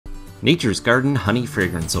Nature's Garden Honey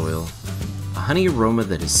Fragrance Oil. A honey aroma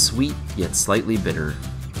that is sweet yet slightly bitter.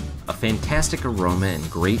 A fantastic aroma and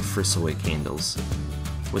great for soy candles.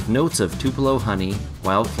 With notes of tupelo honey,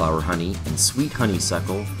 wildflower honey, and sweet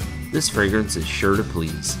honeysuckle, this fragrance is sure to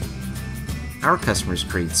please. Our customers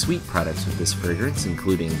create sweet products with this fragrance,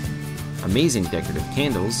 including amazing decorative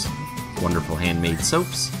candles, wonderful handmade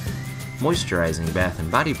soaps, moisturizing bath and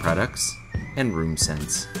body products, and room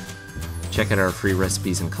scents. Check out our free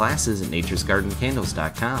recipes and classes at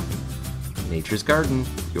naturesgardencandles.com. Nature's Garden,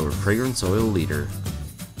 your fragrance oil leader.